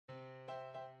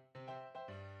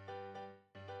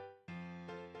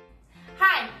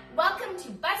Hi, welcome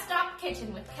to Bus Stop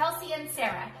Kitchen with Kelsey and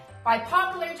Sarah. By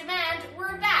popular demand,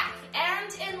 we're back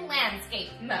and in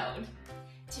landscape mode.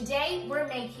 Today, we're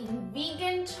making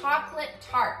vegan chocolate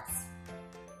tarts.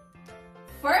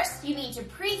 First, you need to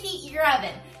preheat your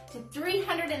oven to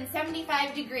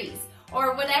 375 degrees,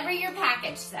 or whatever your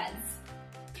package says.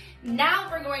 Now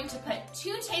we're going to put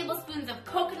 2 tablespoons of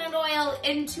coconut oil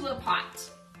into a pot.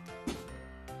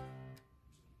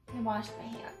 I washed my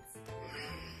hands.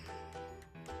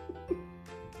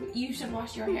 You should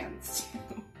wash your hands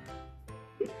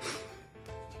too.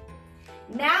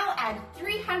 Now add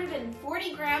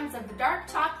 340 grams of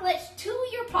dark chocolate to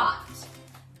your pot.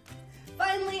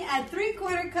 Finally, add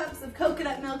 3/4 cups of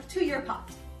coconut milk to your pot.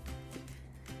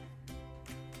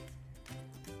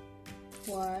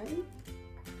 1,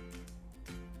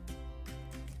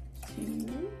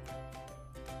 2,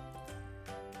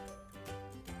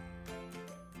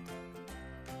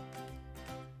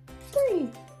 3.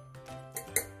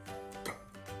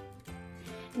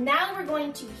 Now we're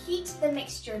going to heat the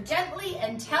mixture gently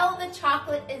until the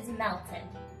chocolate is melted.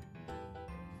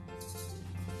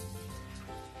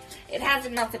 It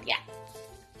hasn't melted yet.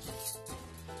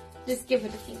 Just give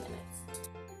it a few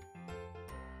minutes.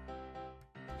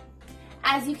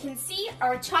 As you can see,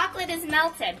 our chocolate is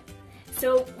melted.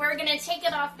 So we're gonna take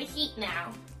it off the heat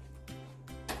now.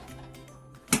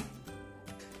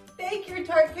 Bake your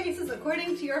tart cases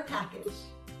according to your package.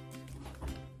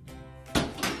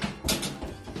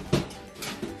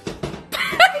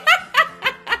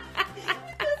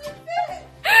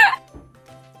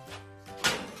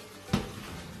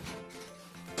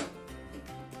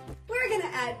 We're going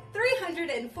to add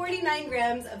 349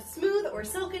 grams of smooth or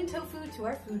silken tofu to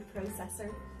our food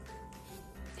processor.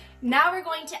 Now we're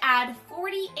going to add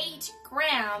 48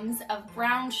 grams of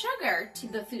brown sugar to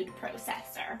the food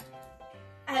processor.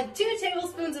 Add 2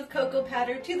 tablespoons of cocoa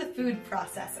powder to the food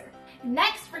processor.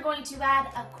 Next, we're going to add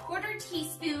a 1/4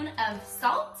 teaspoon of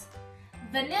salt,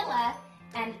 vanilla,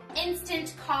 and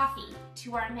instant coffee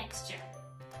to our mixture.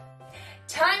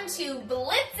 Time to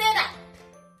blitz it up.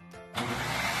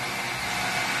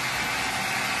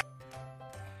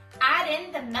 Add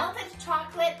in the melted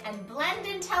chocolate and blend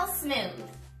until smooth.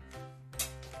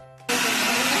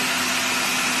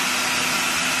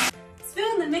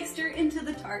 Spoon the mixture into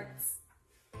the tarts.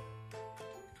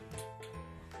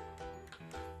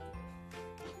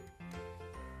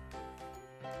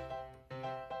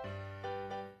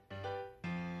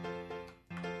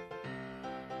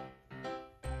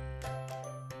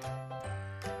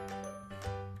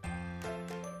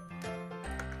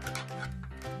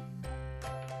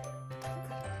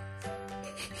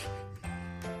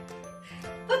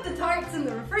 Put the tarts in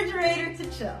the refrigerator to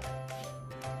chill.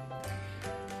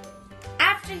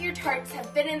 After your tarts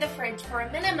have been in the fridge for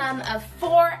a minimum of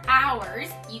 4 hours,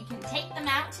 you can take them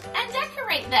out and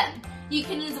decorate them. You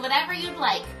can use whatever you'd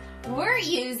like. We're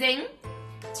using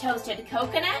toasted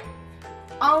coconut,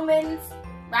 almonds,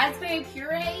 raspberry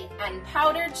puree, and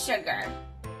powdered sugar.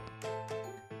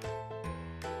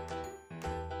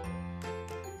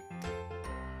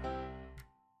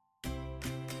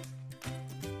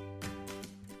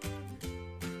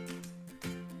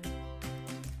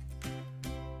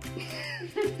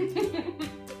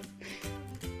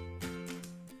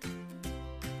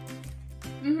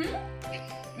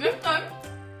 This one.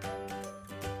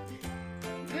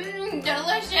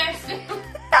 Delicious.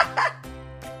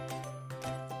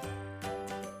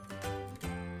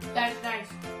 That's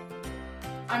nice.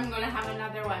 I'm gonna have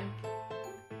another one.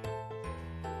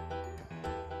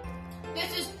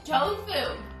 This is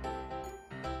tofu.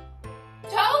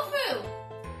 Tofu.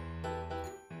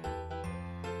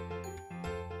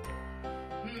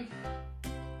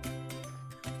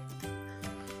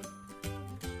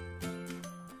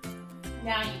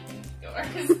 Now you can eat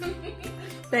yours.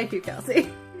 Thank you,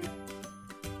 Kelsey.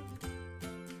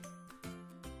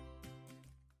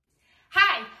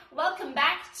 Hi, welcome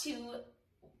back to...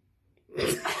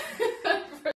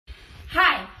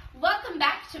 Hi, welcome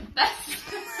back to Best...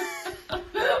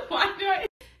 Why do I...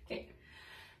 Okay.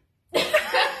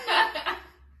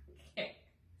 Okay.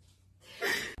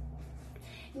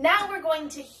 Now we're going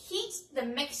to heat the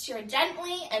mixture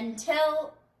gently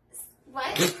until...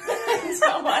 What?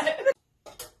 Until what?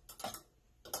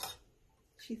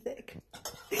 She's thick.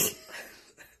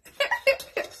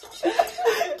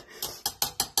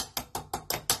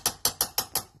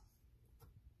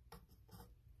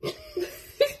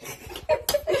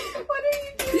 What are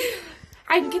you doing?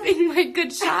 I'm giving my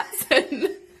good shots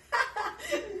in.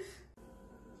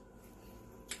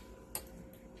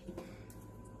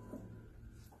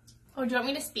 Oh, do you want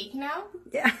me to speak now?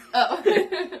 Yeah. Oh.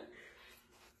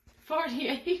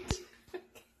 48.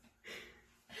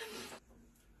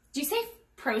 Do you say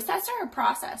processor or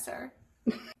processor?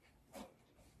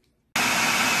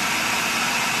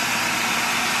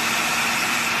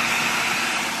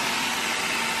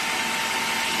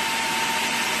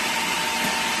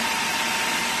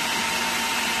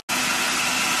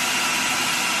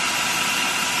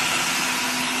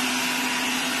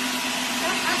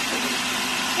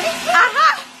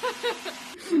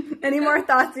 Any more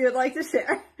thoughts you would like to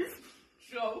share?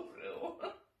 So true.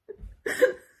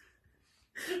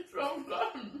 It's so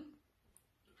good.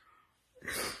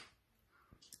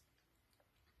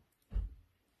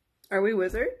 Are we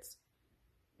wizards?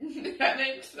 I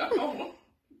think so.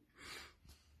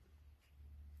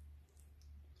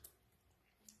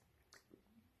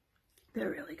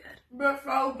 They're really good. They're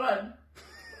so good.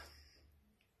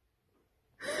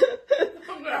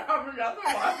 I'm gonna have another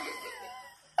one.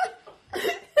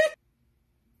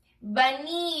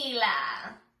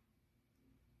 Vanilla.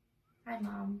 Hi,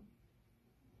 Mom.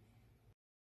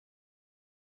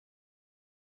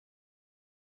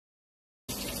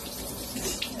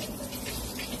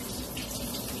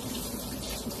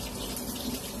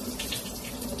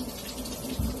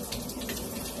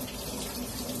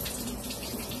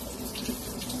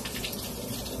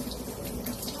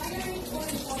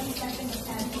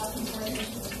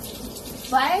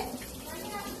 What?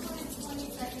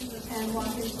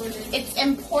 It's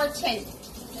important.